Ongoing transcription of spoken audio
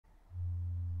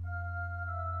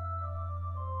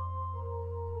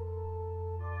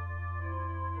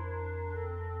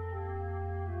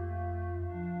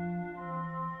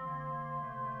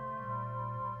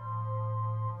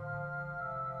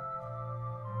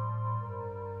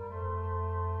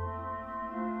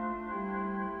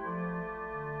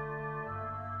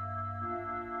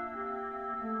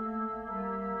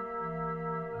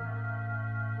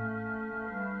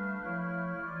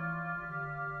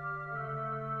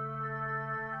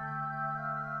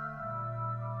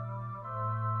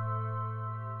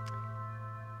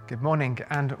Good morning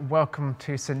and welcome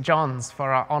to St. John's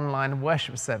for our online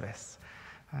worship service.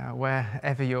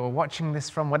 Wherever you're watching this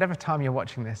from, whatever time you're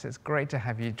watching this, it's great to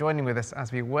have you joining with us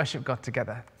as we worship God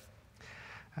together.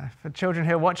 For children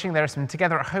who are watching, there are some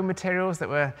Together at Home materials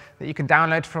that you can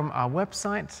download from our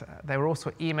website. They were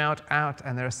also emailed out,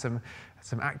 and there are some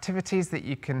activities that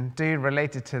you can do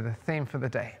related to the theme for the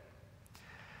day.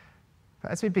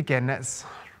 But as we begin, let's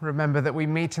remember that we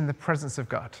meet in the presence of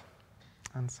God.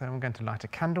 And so I'm going to light a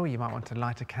candle. You might want to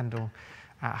light a candle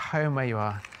at home where you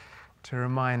are to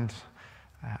remind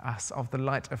us of the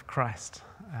light of Christ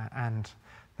and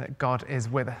that God is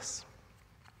with us.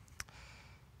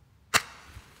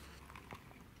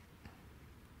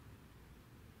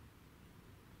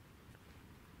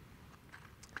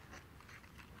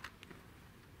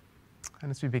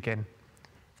 And as we begin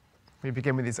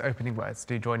with these opening words.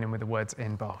 Do join in with the words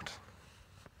in bold.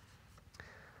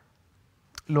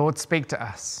 Lord, speak to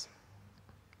us,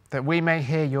 that we may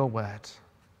hear your word.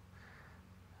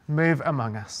 Move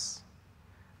among us,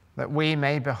 that we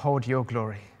may behold your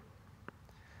glory.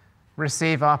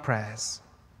 Receive our prayers,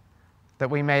 that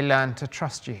we may learn to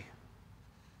trust you.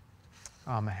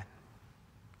 Amen.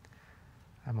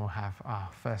 And we'll have our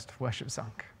first worship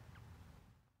song.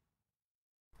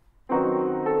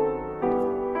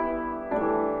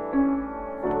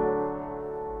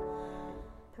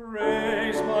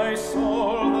 Praise my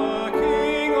soul, the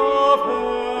King of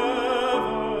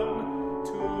heaven.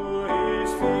 To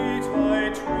his feet my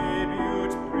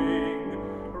tribute bring.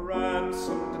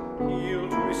 Ransomed,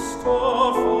 healed,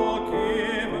 restored,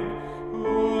 forgiven.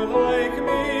 Who like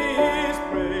me his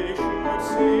praise should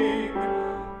sing.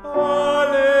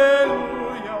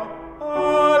 Alleluia,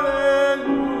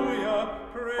 alleluia.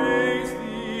 Praise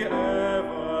the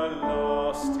everlasting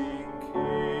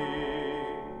King.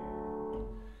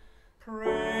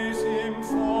 Praise him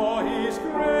for his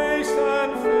grace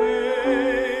and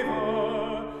favor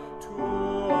to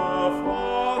our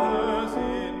fathers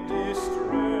in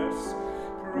distress.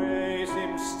 Praise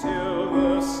him still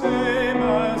the same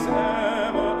as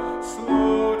ever,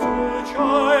 slow to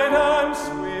chide and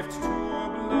swift to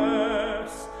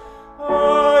bless.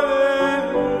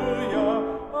 Alleluia,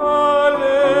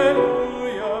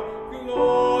 alleluia,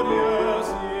 glorious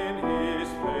in his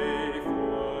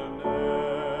faithfulness.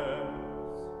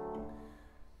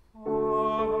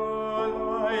 Father,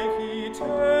 like he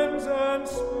tends and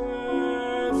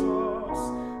spares us,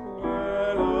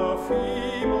 well a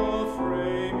feeble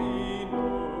frame he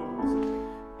knows.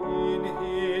 In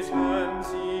his hands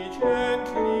he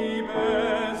gently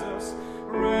bears us,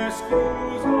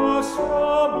 rescues us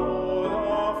from all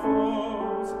our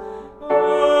foes.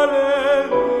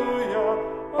 Alleluia,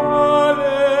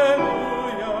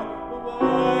 alleluia,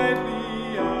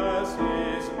 widely as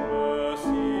his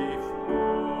mercy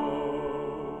flows.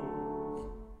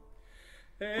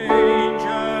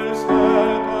 Angels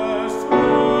help us to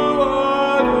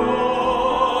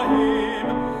adore him.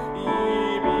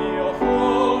 Ye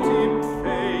behold him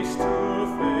face to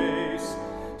face.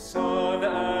 Sun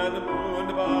and moon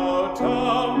bow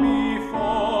down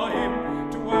before him.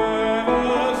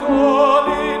 Dwellers all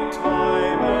in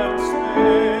time and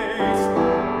space.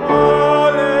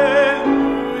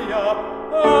 Alleluia,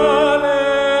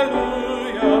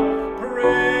 alleluia.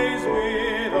 Praise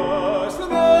with us the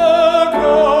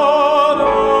God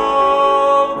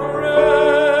of grace.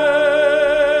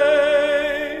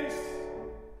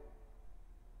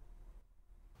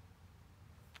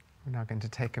 We're now going to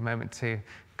take a moment to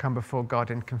come before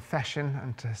God in confession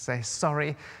and to say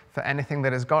sorry for anything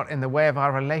that has got in the way of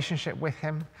our relationship with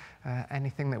him,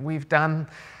 anything that we've done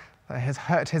that has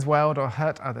hurt his world or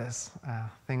hurt others,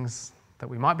 things that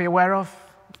we might be aware of,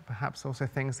 perhaps also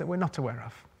things that we're not aware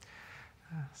of.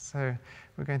 So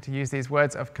we're going to use these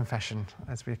words of confession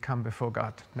as we come before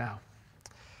God now.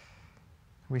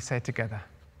 We say together,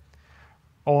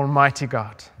 Almighty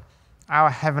God, our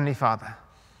Heavenly Father,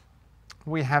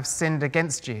 we have sinned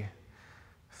against you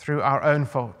through our own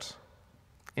fault,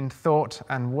 in thought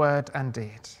and word and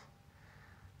deed,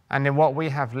 and in what we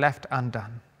have left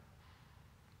undone.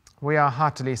 We are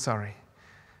heartily sorry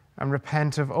and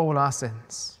repent of all our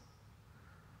sins.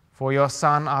 For your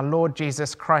Son, our Lord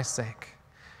Jesus Christ's sake,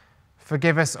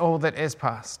 forgive us all that is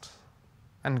past,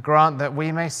 and grant that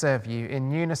we may serve you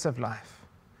in newness of life,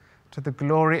 to the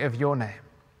glory of your name.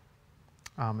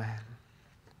 Amen.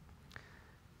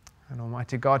 And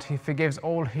Almighty God, who forgives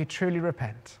all who truly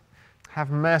repent, have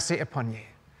mercy upon you,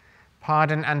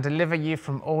 pardon and deliver you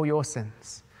from all your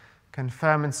sins,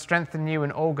 confirm and strengthen you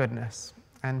in all goodness,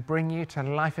 and bring you to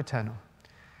life eternal,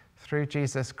 through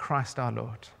Jesus Christ our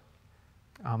Lord.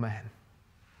 Amen.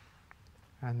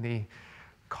 And the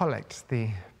collect,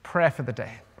 the prayer for the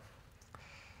day.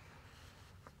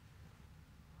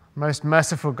 Most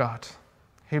merciful God,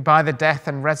 who by the death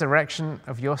and resurrection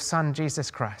of your Son, Jesus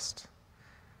Christ,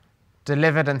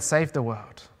 delivered and saved the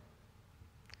world,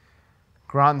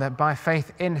 grant that by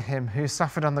faith in him who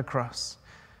suffered on the cross,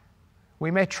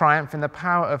 we may triumph in the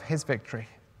power of his victory.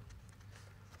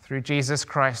 Through Jesus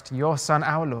Christ, your Son,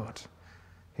 our Lord,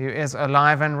 who is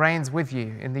alive and reigns with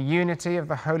you in the unity of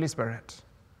the Holy Spirit,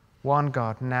 one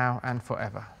God, now and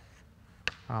forever.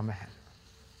 Amen.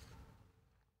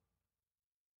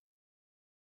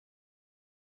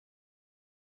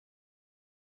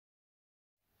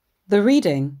 The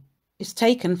reading is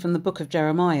taken from the book of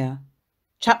Jeremiah,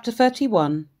 chapter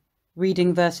 31,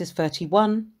 reading verses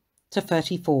 31 to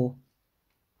 34.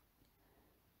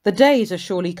 The days are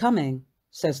surely coming,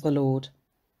 says the Lord,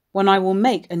 when I will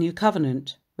make a new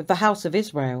covenant with the house of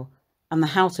Israel and the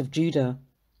house of Judah.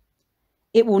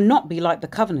 It will not be like the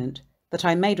covenant that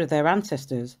I made with their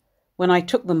ancestors when I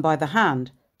took them by the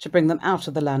hand to bring them out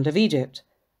of the land of Egypt,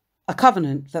 a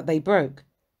covenant that they broke,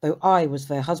 though I was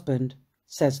their husband,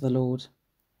 says the Lord.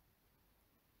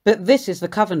 But this is the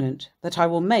covenant that I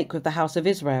will make with the house of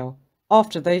Israel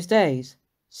after those days,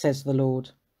 says the Lord.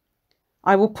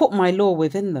 I will put my law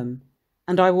within them,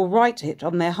 and I will write it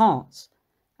on their hearts,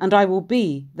 and I will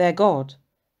be their God,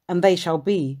 and they shall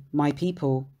be my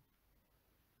people.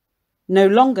 No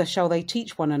longer shall they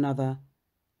teach one another,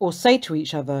 or say to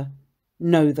each other,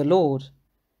 Know the Lord,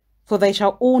 for they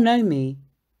shall all know me,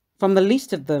 from the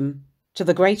least of them to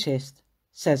the greatest,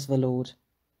 says the Lord.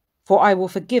 For I will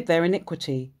forgive their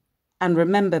iniquity and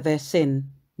remember their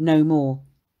sin no more.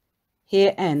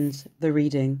 Here ends the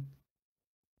reading.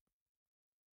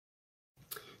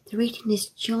 The reading is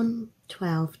John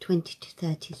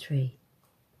 12:20-33.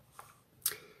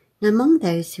 Now among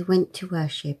those who went to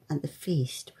worship at the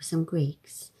feast were some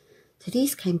Greeks. So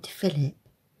these came to Philip,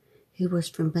 who was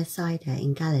from Bethsaida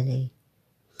in Galilee,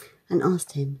 and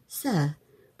asked him, Sir,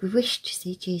 we wish to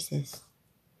see Jesus.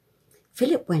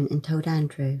 Philip went and told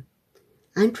Andrew.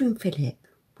 Andrew and Philip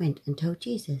went and told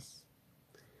Jesus.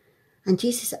 And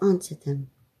Jesus answered them,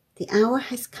 The hour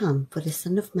has come for the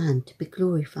Son of Man to be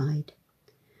glorified.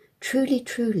 Truly,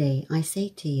 truly, I say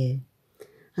to you,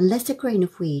 unless a grain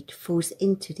of wheat falls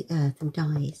into the earth and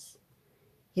dies,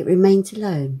 it remains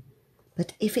alone,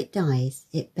 but if it dies,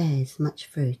 it bears much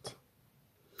fruit.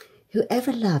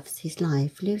 Whoever loves his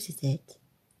life loses it,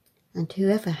 and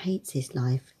whoever hates his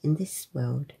life in this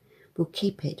world will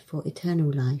keep it for eternal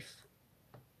life.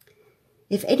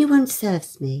 If anyone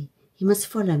serves me, he must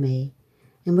follow me,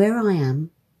 and where I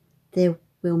am, there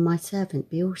will my servant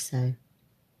be also.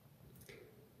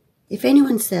 If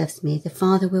anyone serves me, the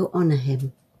Father will honour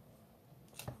him.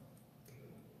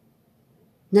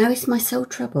 Now is my soul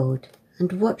troubled,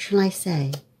 and what shall I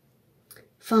say?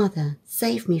 Father,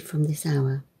 save me from this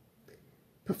hour.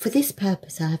 But for this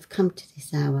purpose I have come to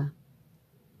this hour.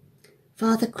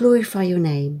 Father, glorify your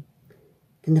name.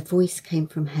 Then a voice came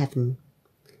from heaven.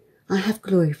 I have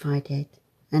glorified it,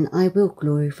 and I will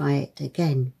glorify it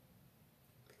again.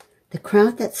 The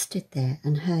crowd that stood there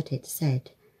and heard it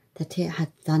said that it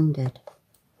had thundered.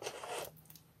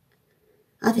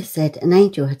 Others said an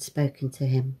angel had spoken to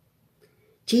him.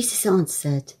 Jesus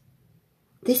answered,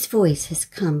 This voice has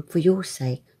come for your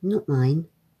sake, not mine.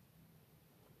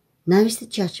 Now is the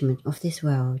judgment of this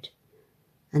world,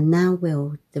 and now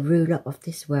will the ruler of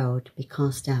this world be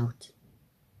cast out.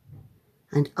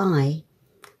 And I,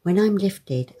 when I'm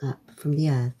lifted up from the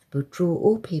earth, will draw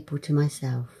all people to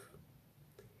myself.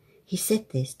 He said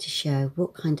this to show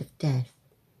what kind of death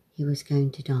he was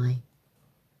going to die.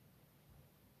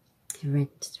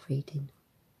 Horrendous reading.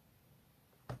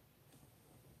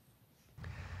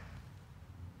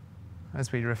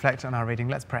 As we reflect on our reading,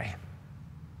 let's pray.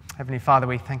 Heavenly Father,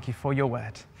 we thank you for your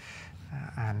word.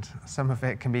 And some of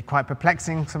it can be quite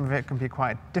perplexing, some of it can be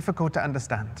quite difficult to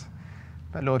understand.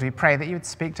 But Lord, we pray that you would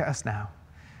speak to us now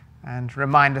and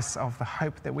remind us of the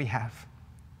hope that we have.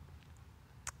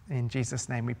 In Jesus'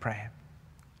 name we pray.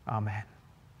 Amen.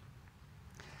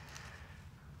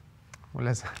 Well,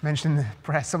 as mentioned in the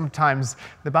prayer, sometimes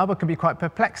the Bible can be quite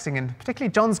perplexing, and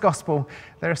particularly John's Gospel,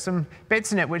 there are some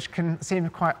bits in it which can seem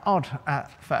quite odd at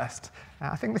first.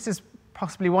 I think this is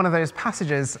possibly one of those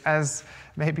passages, as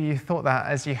maybe you thought that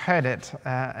as you heard it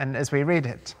and as we read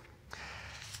it.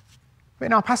 But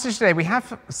in our passage today, we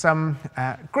have some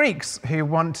Greeks who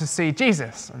want to see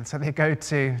Jesus, and so they go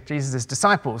to Jesus'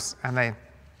 disciples, and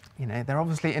they're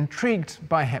obviously intrigued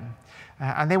by him,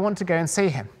 and they want to go and see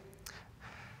him.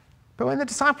 But when the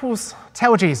disciples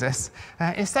tell Jesus,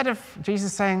 instead of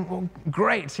Jesus saying, well,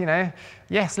 great,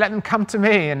 yes, let them come to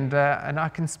me and I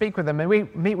can speak with them and we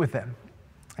meet with them,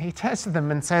 he turns to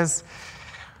them and says,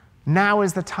 Now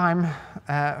is the time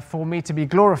for me to be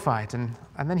glorified. And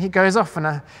then he goes off on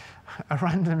a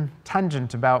random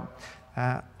tangent about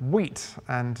wheat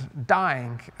and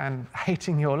dying and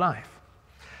hating your life.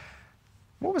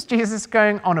 What was Jesus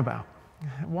going on about?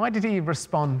 Why did he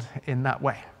respond in that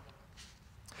way?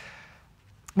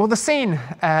 Well, the scene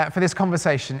for this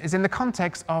conversation is in the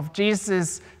context of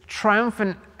Jesus'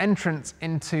 triumphant entrance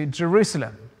into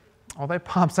Jerusalem. Although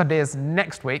Palm Sunday is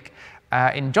next week,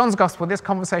 in John's Gospel, this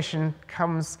conversation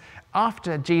comes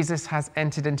after Jesus has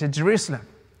entered into Jerusalem.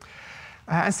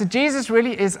 And so Jesus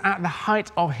really is at the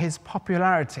height of his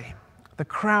popularity. The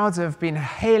crowds have been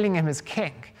hailing him as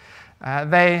king.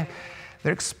 They're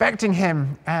expecting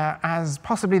him as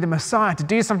possibly the Messiah to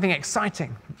do something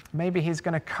exciting. Maybe he's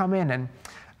going to come in and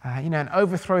and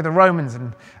overthrow the Romans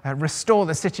and restore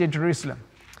the city of Jerusalem.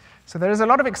 So there is a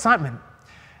lot of excitement.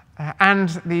 And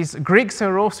these Greeks who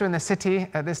are also in the city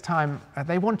at this time,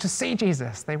 they want to see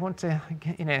Jesus. They want to,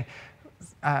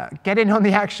 get in on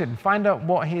the action, find out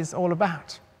what he's all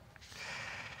about.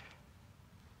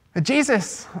 But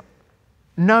Jesus,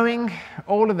 knowing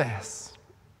all of this,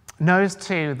 knows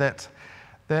too that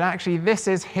actually this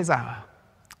is his hour.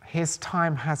 His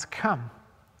time has come.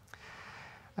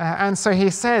 And so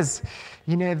he says,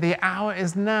 the hour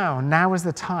is now. Now is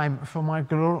the time for my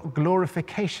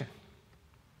glorification.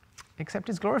 Except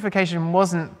his glorification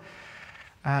wasn't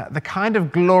the kind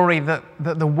of glory that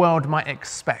the world might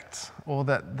expect, or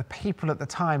that the people at the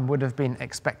time would have been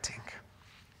expecting.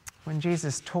 When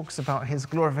Jesus talks about his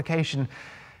glorification,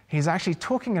 he's actually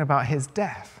talking about his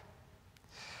death.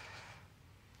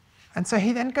 And so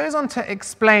he then goes on to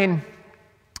explain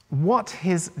what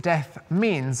his death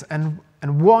means and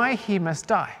why he must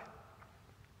die.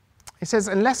 He says,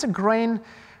 unless a grain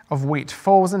of wheat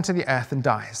falls into the earth and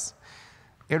dies,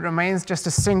 it remains just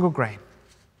a single grain.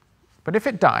 But if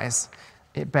it dies,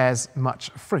 it bears much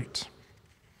fruit.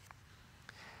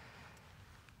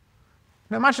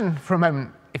 Now imagine for a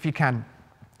moment, if you can,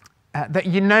 that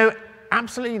you know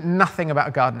absolutely nothing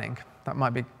about gardening. That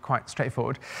might be quite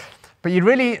straightforward. But you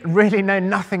really, really know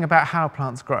nothing about how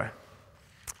plants grow.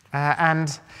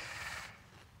 And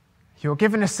you're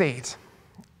given a seed,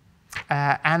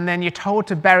 and then you're told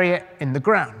to bury it in the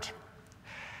ground.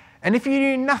 And if you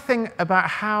knew nothing about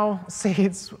how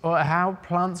seeds or how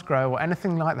plants grow or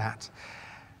anything like that,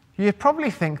 you'd probably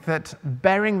think that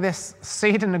burying this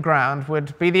seed in the ground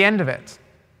would be the end of it.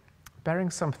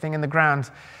 Burying something in the ground,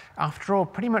 after all,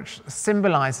 pretty much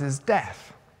symbolizes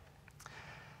death.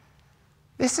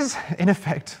 This is, in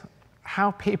effect,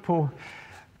 how people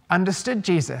understood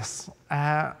Jesus,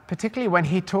 particularly when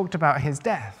he talked about his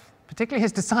death, particularly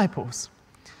his disciples.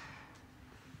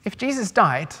 If Jesus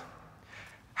died,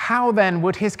 how then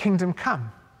would his kingdom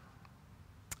come?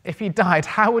 If he died,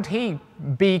 how would he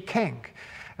be king?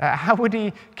 How would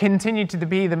he continue to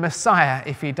be the Messiah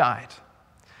if he died?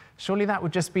 Surely that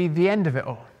would just be the end of it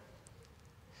all.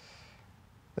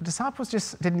 The disciples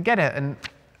just didn't get it, and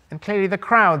clearly the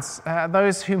crowds,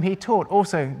 those whom he taught,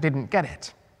 also didn't get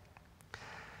it.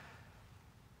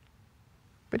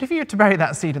 But if you were to bury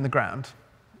that seed in the ground,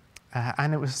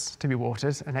 and it was to be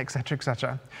watered, and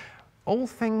etc., all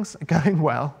things going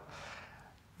well,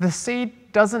 the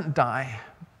seed doesn't die,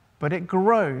 but it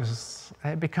grows.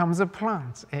 It becomes a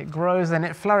plant. It grows and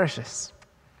it flourishes.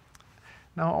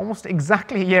 Now, almost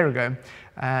exactly a year ago,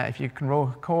 if you can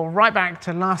recall, right back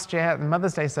to last year at the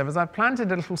Mother's Day service, I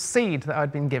planted a little seed that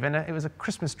I'd been given. It was a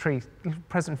Christmas tree, a little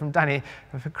present from Danny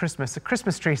for Christmas, a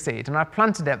Christmas tree seed, and I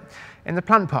planted it in the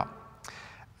plant pot.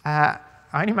 I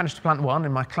only managed to plant one.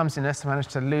 In my clumsiness, I managed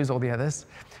to lose all the others.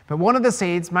 But one of the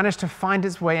seeds managed to find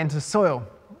its way into soil.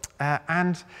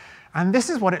 And this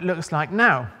is what it looks like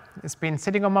now. It's been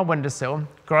sitting on my windowsill,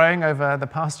 growing over the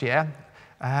past year.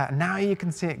 Now you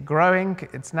can see it growing.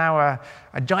 It's now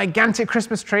a gigantic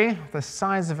Christmas tree, the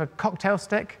size of a cocktail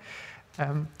stick.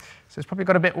 So it's probably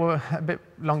got a bit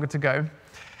longer to go.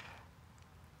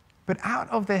 But out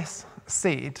of this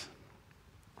seed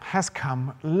has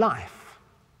come life.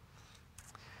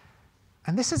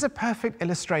 And this is a perfect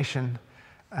illustration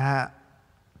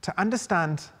to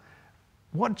understand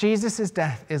what Jesus'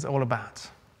 death is all about.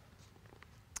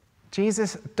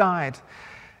 Jesus died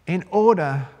in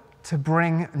order to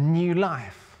bring new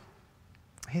life.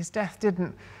 His death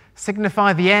didn't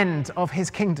signify the end of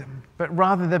his kingdom, but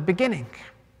rather the beginning.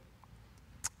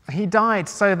 He died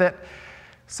so that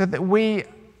we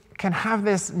can have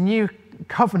this new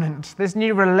covenant, this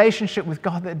new relationship with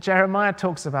God that Jeremiah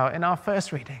talks about in our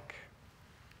first reading.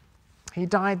 He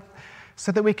died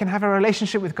so that we can have a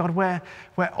relationship with God where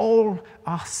all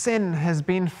our sin has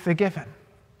been forgiven,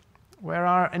 where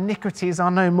our iniquities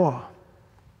are no more.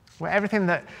 where everything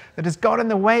that has got in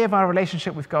the way of our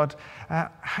relationship with God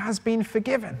has been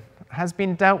forgiven, has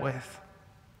been dealt with.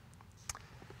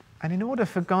 And in order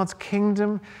for God's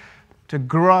kingdom to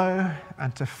grow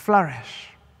and to flourish,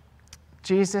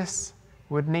 Jesus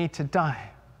would need to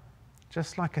die.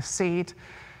 Just like a seed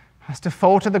has to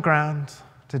fall to the ground,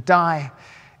 to die,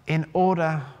 in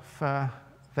order for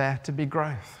there to be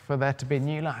growth, for there to be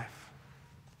new life.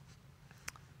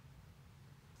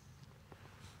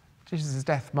 Jesus'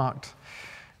 death marked,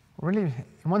 really,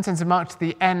 in one sense, it marked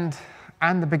the end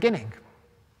and the beginning.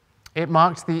 It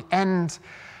marked the end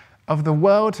of the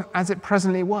world as it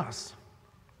presently was.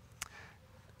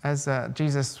 As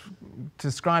Jesus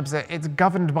describes it, it's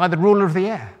governed by the ruler of the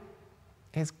air.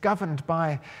 It's governed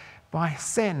by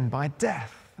sin, by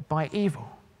death, by evil.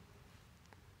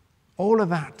 All of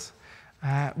that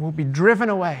will be driven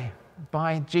away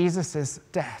by Jesus'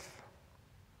 death.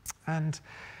 And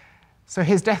so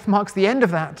his death marks the end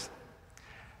of that,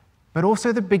 but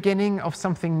also the beginning of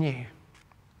something new.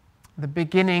 The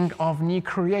beginning of new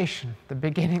creation, the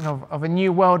beginning of a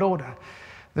new world order,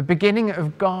 the beginning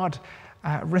of God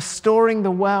restoring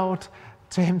the world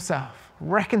to himself,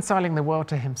 reconciling the world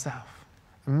to himself,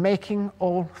 making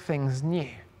all things new.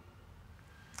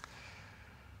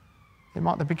 It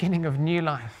marked the beginning of new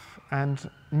life and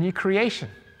new creation.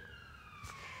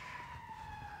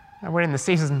 And we're in the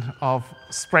season of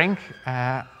spring,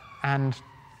 and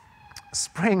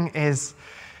spring is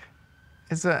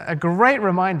a great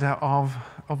reminder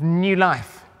of new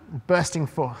life bursting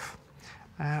forth.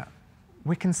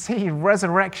 We can see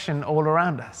resurrection all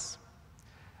around us.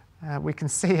 We can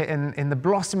see it in the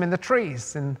blossom in the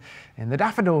trees, in the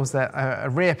daffodils that are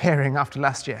reappearing after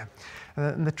last year.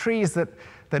 And the trees that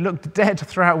looked dead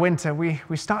throughout winter,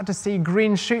 we start to see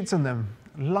green shoots on them,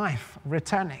 life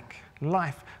returning,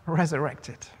 life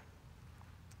resurrected.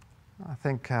 I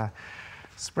think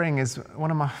spring is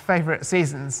one of my favorite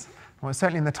seasons. Well,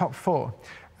 certainly in the top 4.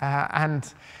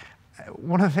 And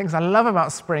one of the things I love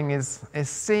about spring is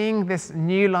seeing this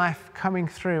new life coming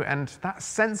through and that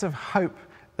sense of hope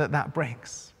that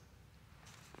brings.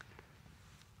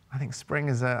 I think spring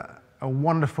is a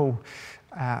wonderful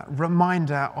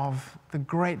reminder of the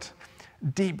great,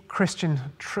 deep Christian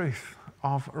truth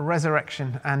of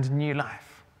resurrection and new life.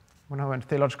 When I went to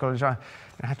theological college, I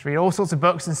had to read all sorts of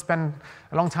books and spend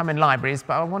a long time in libraries,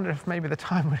 but I wonder if maybe the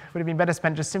time would have been better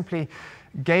spent just simply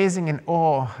gazing in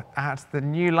awe at the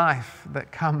new life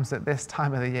that comes at this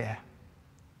time of the year.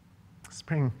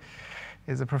 Spring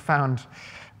is a profound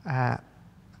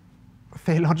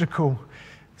theological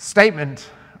statement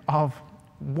of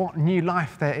what new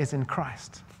life there is in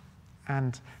Christ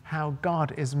and how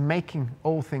God is making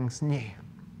all things new.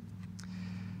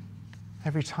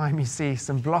 Every time you see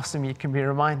some blossom, you can be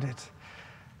reminded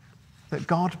that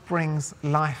God brings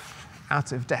life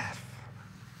out of death.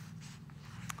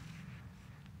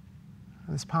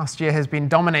 This past year has been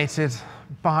dominated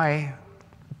by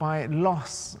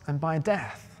loss and by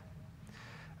death.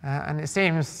 And it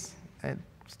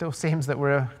still seems that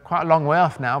we're quite a long way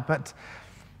off now, but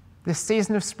this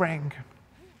season of spring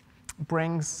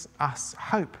brings us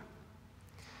hope.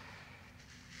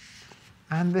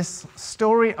 And this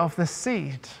story of the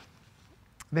seed,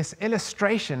 this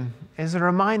illustration, is a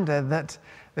reminder that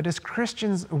as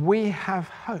Christians we have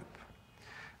hope.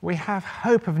 We have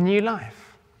hope of new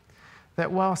life.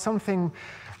 That while something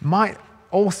might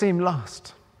all seem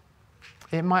lost,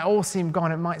 it might all seem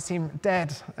gone, it might seem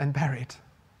dead and buried,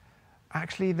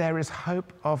 actually there is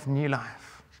hope of new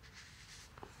life.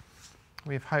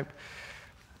 We have hope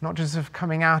not just of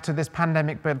coming out of this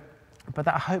pandemic, but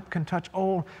that hope can touch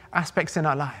all aspects in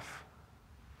our life.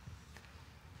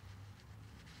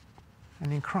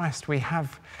 And in Christ we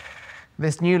have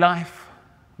this new life,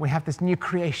 we have this new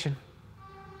creation.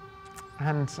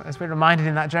 And as we're reminded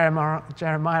in that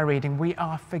Jeremiah reading, we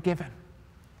are forgiven.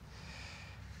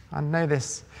 I know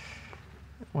this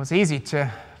was easy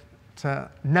to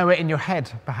know it in your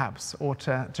head, perhaps, or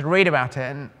to read about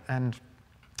it and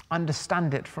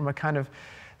understand it from a kind of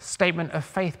statement of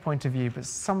faith point of view, but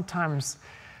sometimes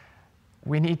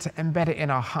we need to embed it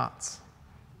in our hearts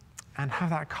and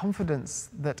have that confidence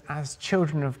that as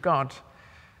children of God,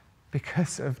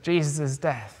 because of Jesus'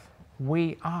 death,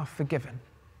 we are forgiven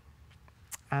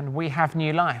and we have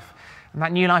new life. And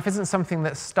that new life isn't something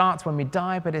that starts when we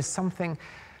die, but is something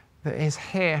that is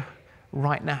here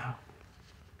right now.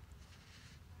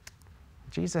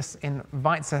 Jesus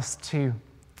invites us to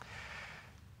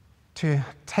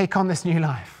take on this new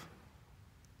life.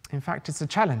 In fact, it's a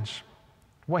challenge.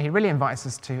 What he really invites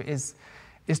us to is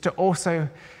to also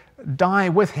die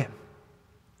with him,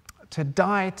 to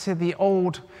die to the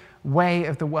old way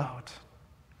of the world,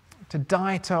 to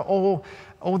die to all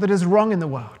that is wrong in the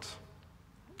world,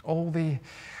 all the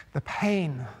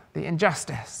pain, the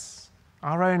injustice,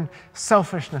 our own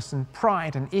selfishness and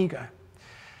pride and ego.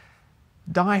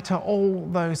 Die to all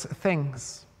those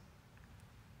things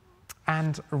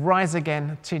and rise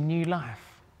again to new life.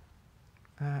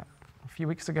 A few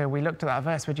weeks ago, we looked at that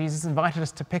verse where Jesus invited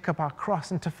us to pick up our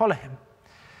cross and to follow him.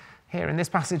 Here in this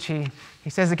passage, he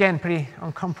says again, pretty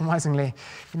uncompromisingly,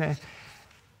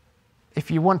 if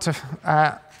you want to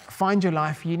find your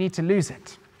life, you need to lose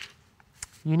it.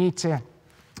 You need to,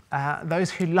 those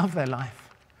who love their life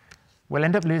will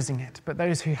end up losing it, but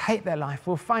those who hate their life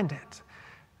will find it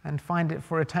and find it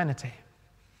for eternity.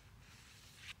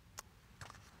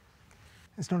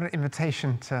 It's not an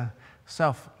invitation to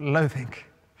self-loathing.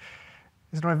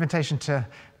 It's not an invitation to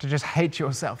just hate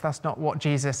yourself. That's not what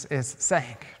Jesus is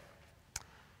saying.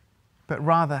 But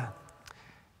rather,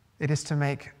 it is to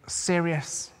make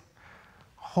serious,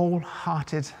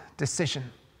 wholehearted decision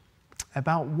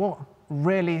about what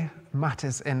really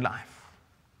matters in life,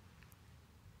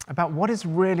 about what is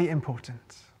really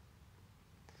important.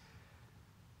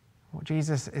 What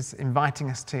Jesus is inviting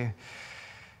us to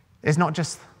is not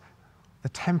just the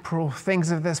temporal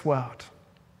things of this world,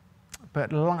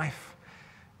 but life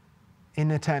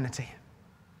in eternity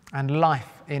and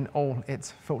life in all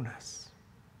its fullness.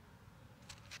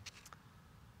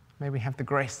 May we have the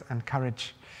grace and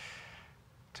courage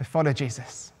to follow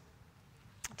Jesus,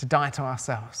 to die to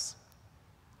ourselves,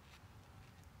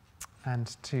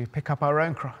 and to pick up our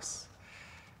own cross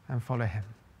and follow him.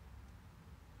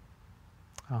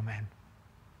 Amen.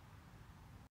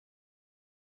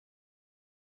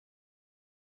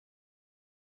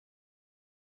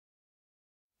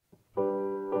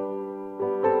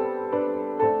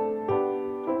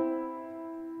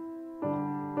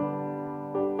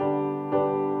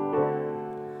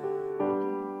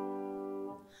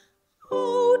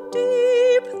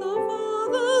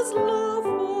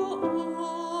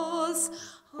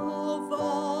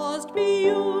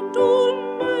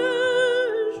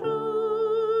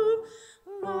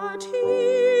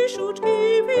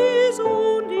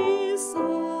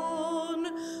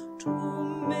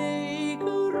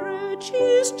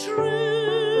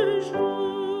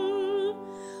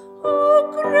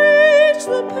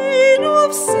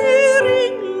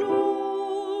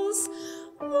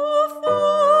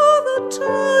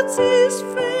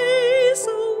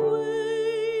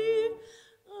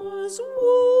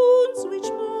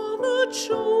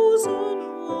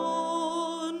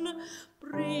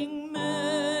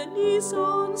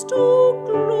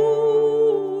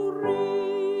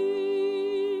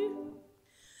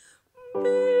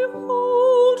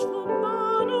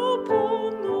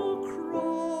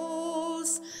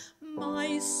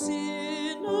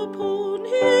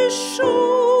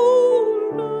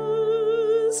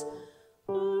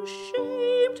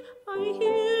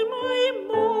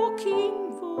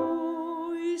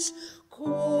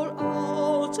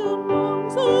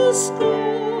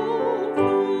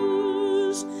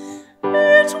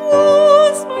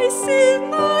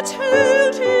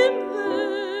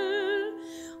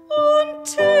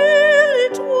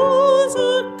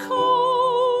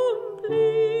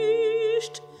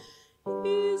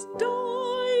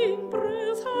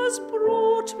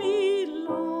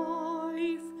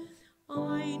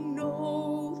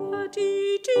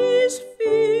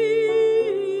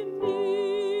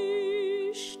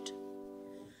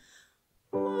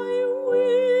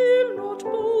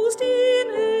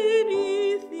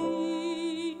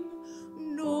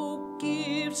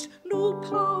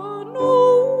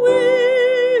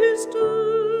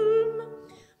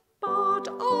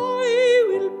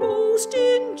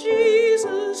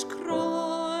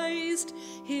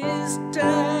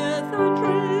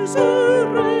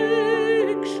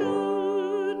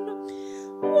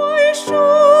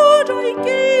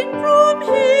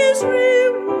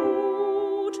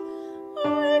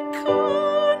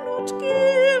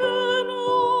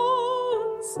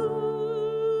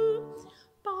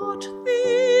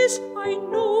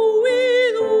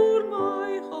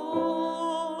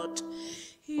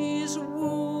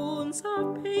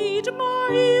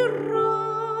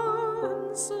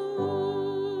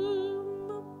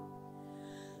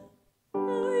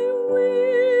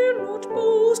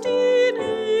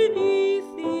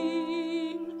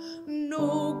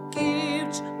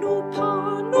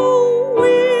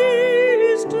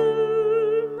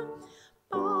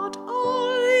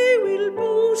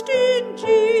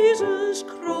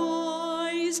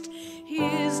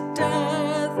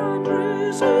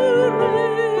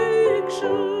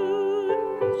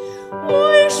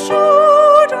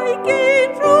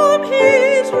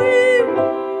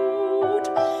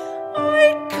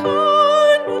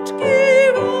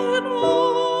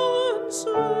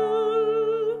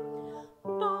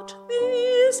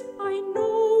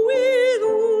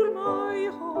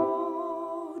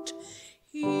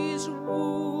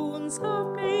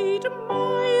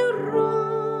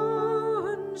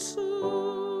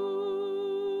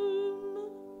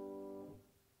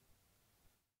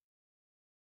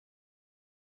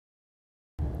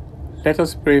 Let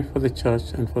us pray for the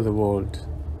Church and for the world,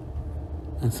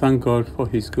 and thank God for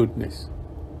His goodness.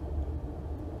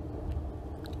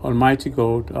 Almighty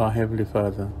God, our Heavenly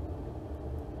Father,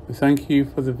 we thank You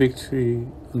for the victory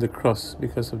on the cross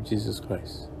because of Jesus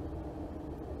Christ.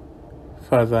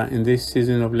 Father, in this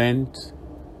season of Lent,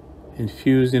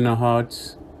 infuse in our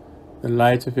hearts the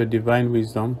light of Your divine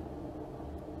wisdom,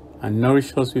 and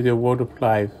nourish us with Your word of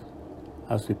life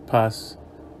as we pass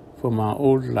from our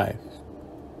old life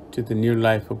to the new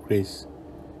life of grace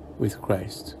with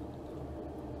Christ.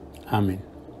 Amen.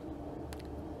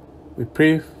 We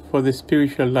pray for the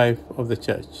spiritual life of the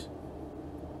Church.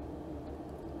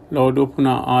 Lord, open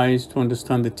our eyes to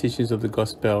understand the teachings of the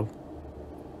Gospel,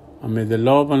 and may the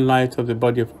love and light of the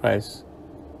body of Christ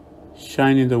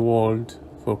shine in the world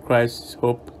for Christ's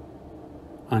hope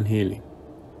and healing.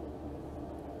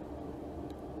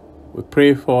 We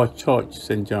pray for our church,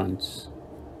 St. John's.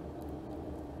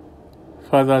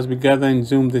 Father, as we gather in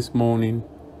Zoom this morning,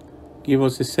 give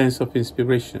us a sense of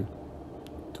inspiration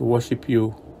to worship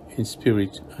You in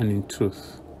spirit and in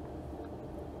truth.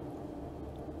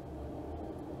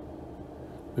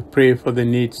 We pray for the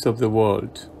needs of the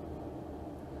world,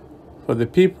 for the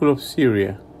people of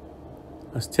Syria,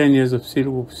 as 10 years of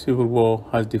civil war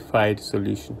has defied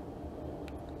solution,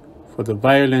 for the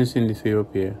violence in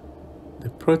Ethiopia, the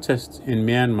protests in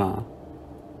Myanmar,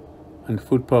 and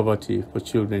food poverty for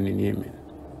children in Yemen.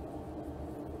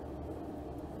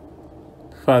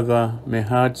 Father, may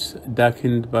hearts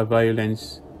darkened by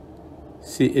violence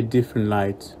see a different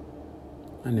light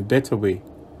and a better way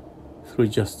through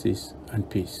justice and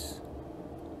peace.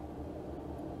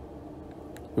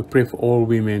 We pray for all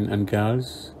women and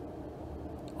girls,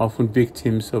 often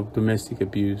victims of domestic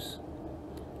abuse,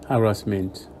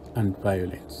 harassment, and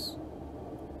violence.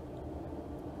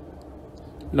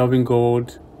 Loving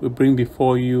God, we bring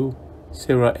before You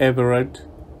Sarah Everard,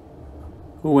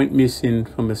 who went missing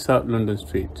from a South London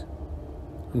street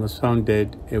and was found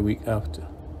dead a week after.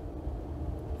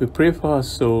 We pray for her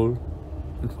soul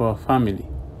and for her family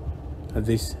at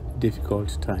this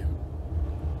difficult time.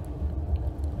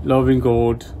 Loving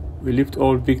God, we lift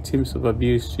all victims of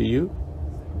abuse to You.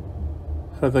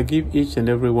 Father, give each and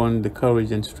every one the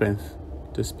courage and strength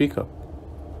to speak up.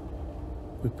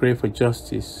 We pray for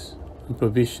justice and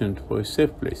provision for a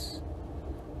safe place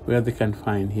where they can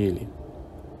find healing.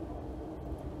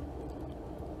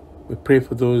 We pray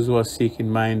for those who are sick in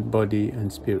mind, body,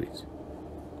 and spirit.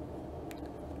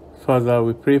 Father,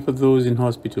 we pray for those in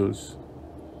hospitals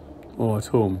or at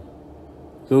home,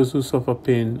 those who suffer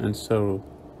pain and sorrow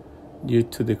due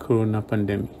to the corona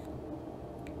pandemic,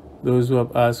 those who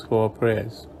have asked for our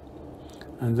prayers,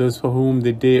 and those for whom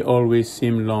the day always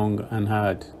seems long and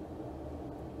hard.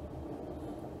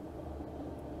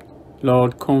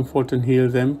 Lord, comfort and heal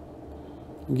them.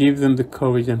 Give them the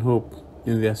courage and hope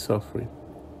in their suffering.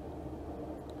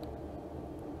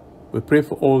 We pray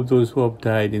for all those who have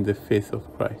died in the faith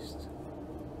of Christ.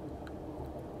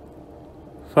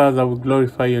 Father, we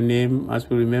glorify Your name as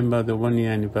we remember the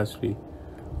 1-year anniversary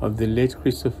of the late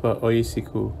Christopher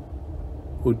Oyesiku,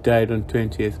 who died on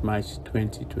 20th March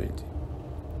 2020.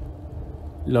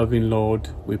 Loving Lord,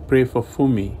 we pray for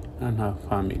Fumi and her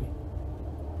family.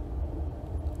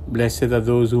 Blessed are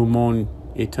those who mourn,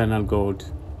 eternal God.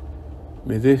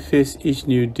 May they face each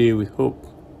new day with hope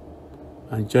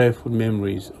and joyful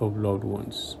memories of loved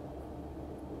ones.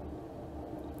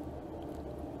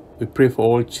 We pray for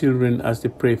all children as they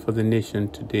pray for the nation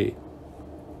today.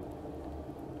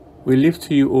 We lift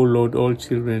to You, O Lord, all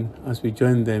children as we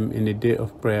join them in a day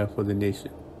of prayer for the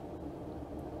nation.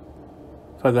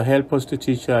 Father, help us to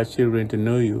teach our children to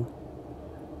know You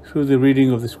through the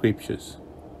reading of the Scriptures.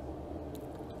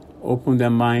 Open their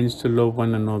minds to love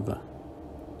one another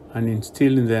and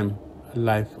instill in them a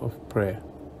life of prayer.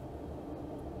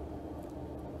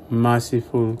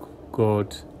 Merciful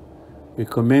God, we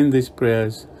commend these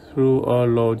prayers through our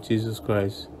Lord Jesus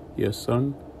Christ, Your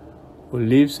Son, who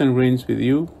lives and reigns with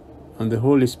You and the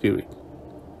Holy Spirit,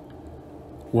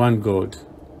 one God,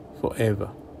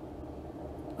 forever.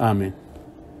 Amen.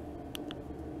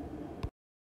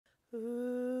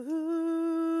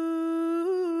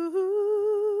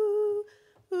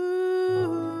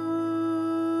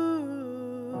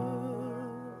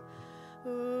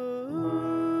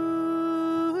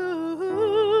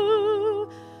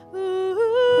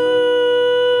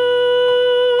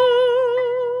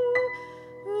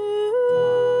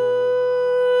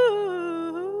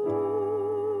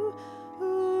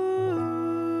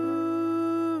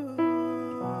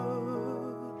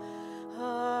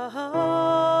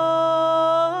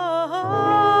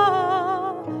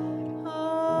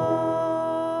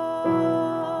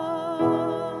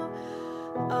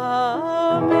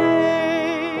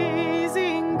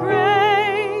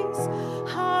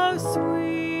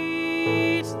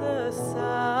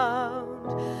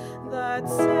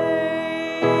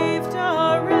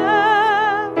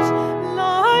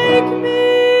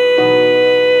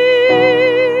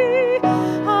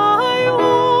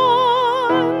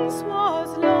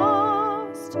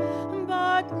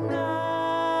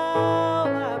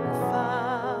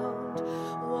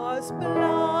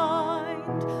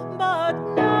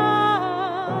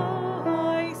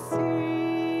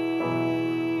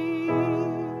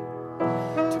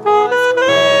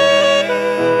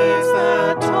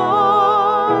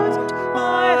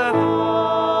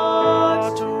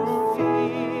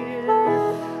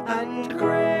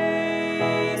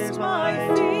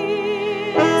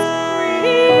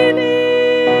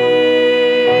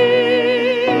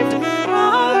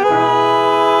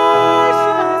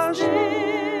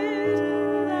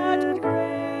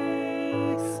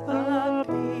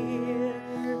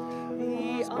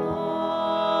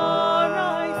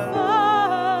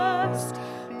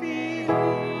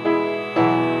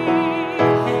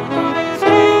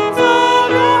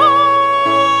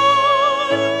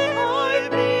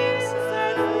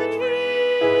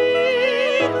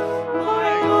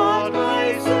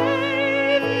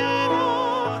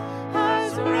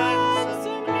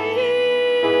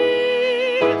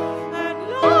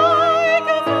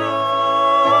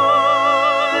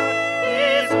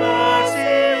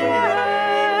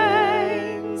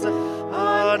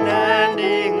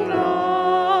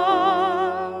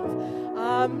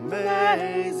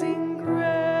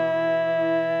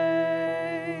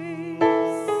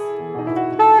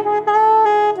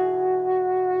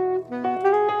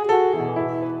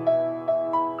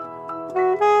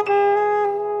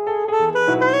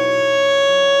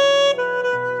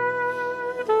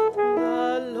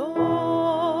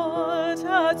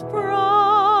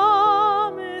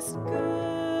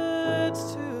 word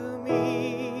to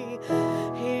me,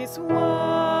 His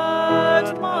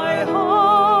word my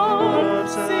heart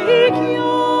secures.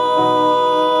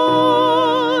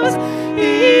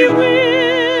 He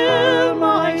will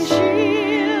my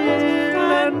shield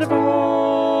and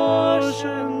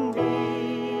portion be,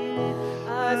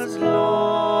 as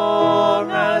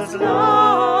long as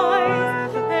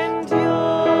life endures.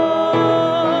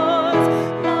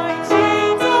 My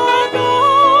chains are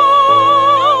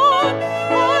gone,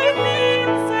 I've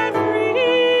been set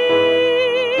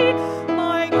free.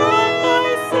 My God,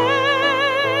 my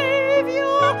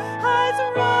Savior, has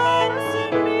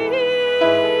ransomed me.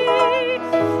 And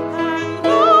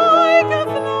like a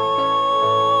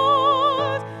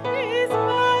flood, His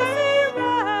mercy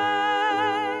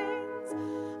reigns,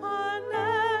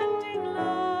 unending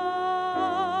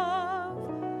love,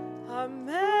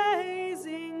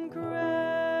 amazing grace.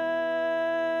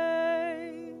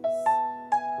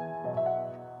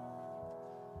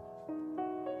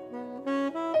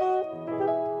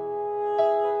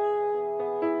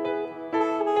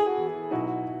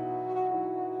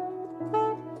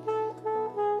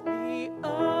 The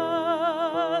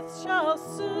earth shall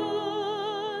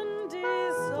soon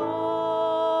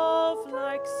dissolve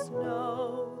like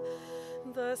snow,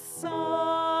 the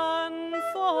sun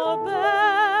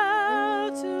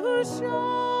forbear to shine,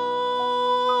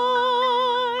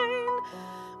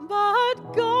 but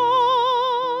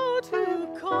God who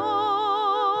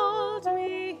called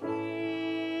me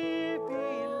here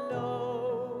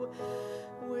below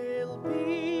will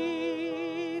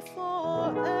be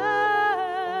forever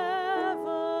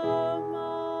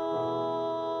mine,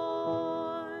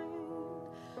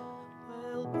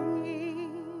 will be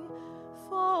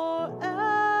forever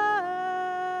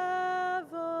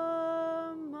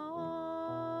mine.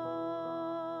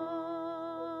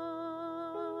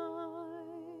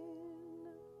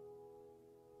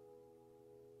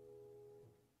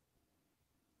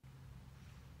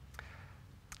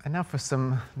 And now for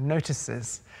some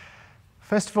notices.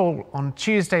 First of all, on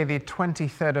Tuesday, the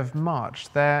 23rd of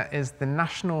March, there is the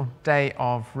National Day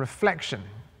of Reflection.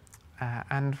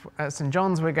 And at St.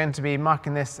 John's, we're going to be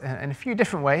marking this in a few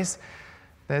different ways.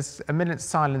 There's a minute's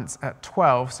silence at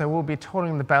 12, so we'll be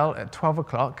tolling the bell at 12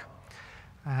 o'clock.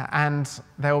 And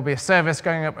there will be a service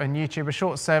going up on YouTube, a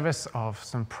short service of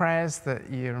some prayers that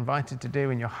you're invited to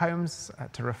do in your homes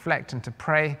to reflect and to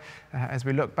pray as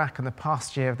we look back on the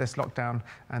past year of this lockdown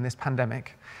and this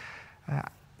pandemic.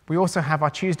 We also have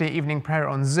our Tuesday evening prayer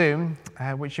on Zoom,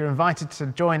 which you're invited to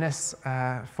join us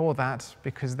for that,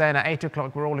 because then at 8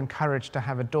 o'clock we're all encouraged to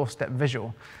have a doorstep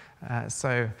visual.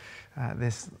 So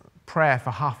this prayer for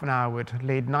half an hour would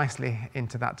lead nicely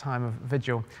into that time of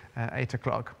vigil at 8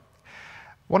 o'clock.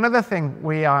 One other thing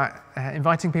we are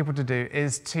inviting people to do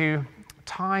is to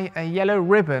tie a yellow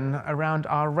ribbon around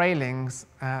our railings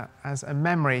as a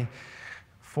memory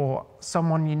for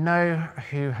someone you know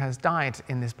who has died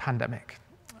in this pandemic.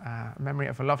 A memory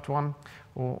of a loved one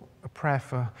or a prayer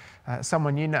for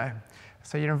someone you know.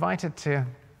 So you're invited to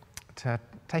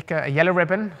take a yellow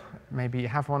ribbon. Maybe you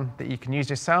have one that you can use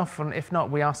yourself, and if not,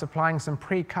 we are supplying some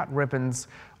pre-cut ribbons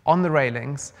on the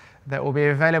railings that will be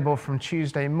available from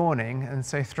Tuesday morning. And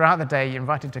so throughout the day, you're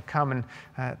invited to come and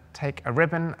take a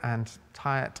ribbon and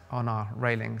tie it on our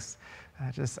railings,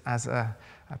 just as a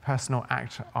personal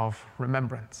act of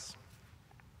remembrance.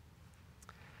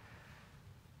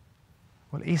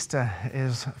 Well, Easter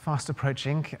is fast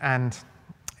approaching, and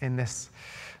in this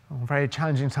very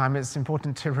challenging time, it's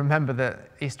important to remember that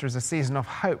Easter is a season of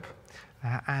hope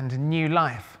and new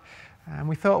life. And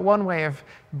we thought one way of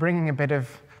bringing a bit of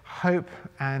hope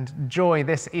and joy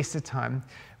this Easter time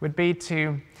would be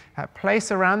to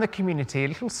place around the community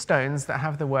little stones that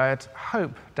have the word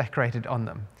hope decorated on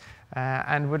them.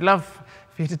 And would love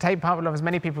for you to take part, would love as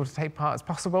many people to take part as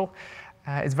possible.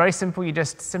 It's very simple. You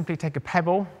just simply take a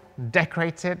pebble,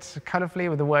 decorate it colourfully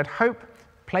with the word hope,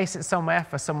 place it somewhere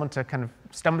for someone to kind of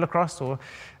stumble across or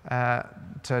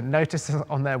to notice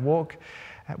on their walk.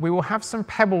 We will have some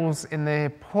pebbles in the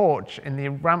porch, in the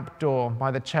ramp door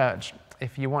by the church,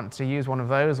 if you want to use one of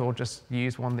those, or just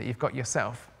use one that you've got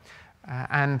yourself.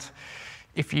 And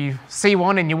if you see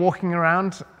one and you're walking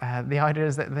around, the idea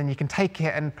is that then you can take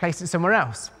it and place it somewhere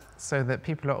else, so that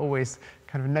people are always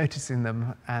kind of noticing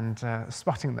them and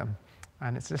spotting them.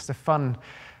 And it's just a fun,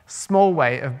 small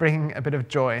way of bringing a bit of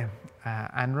joy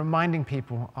and reminding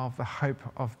people of the hope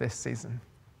of this season.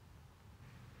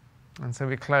 And so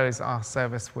we close our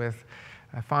service with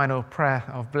a final prayer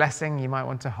of blessing. You might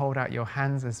want to hold out your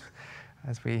hands as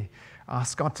we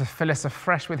ask God to fill us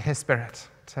afresh with His Spirit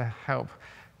to help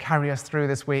carry us through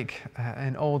this week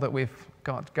in all that we've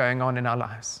got going on in our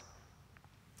lives.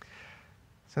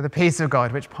 So the peace of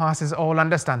God, which passes all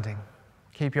understanding,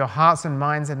 keep your hearts and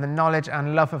minds in the knowledge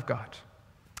and love of God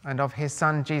and of his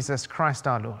Son, Jesus Christ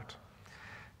our Lord.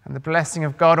 And the blessing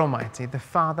of God Almighty, the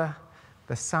Father,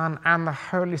 the Son, and the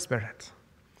Holy Spirit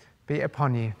be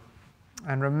upon you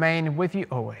and remain with you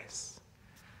always.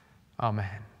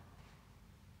 Amen.